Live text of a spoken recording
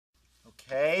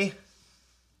Okay.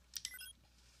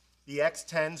 The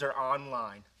X10s are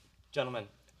online. Gentlemen,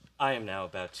 I am now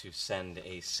about to send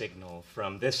a signal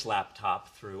from this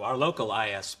laptop through our local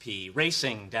ISP,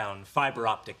 racing down fiber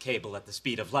optic cable at the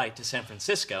speed of light to San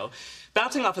Francisco,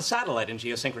 bouncing off a satellite in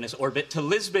geosynchronous orbit to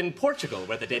Lisbon, Portugal,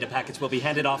 where the data packets will be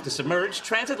handed off to submerged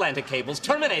transatlantic cables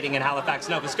terminating in Halifax,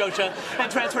 Nova Scotia, and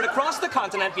transferred across the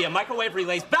continent via microwave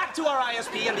relays back to our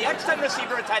ISP and the X10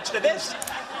 receiver attached to this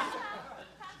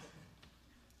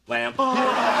lamp. Look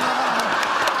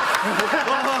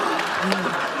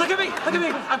at me! Look at me!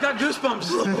 I've got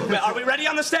goosebumps. Are we ready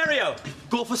on the stereo?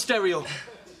 Go for stereo.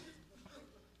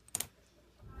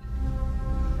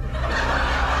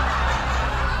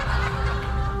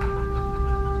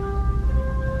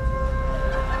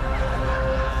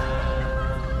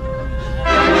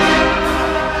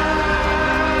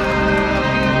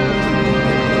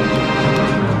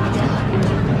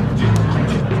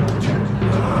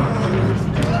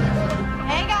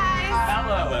 Hey guys!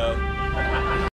 Hello.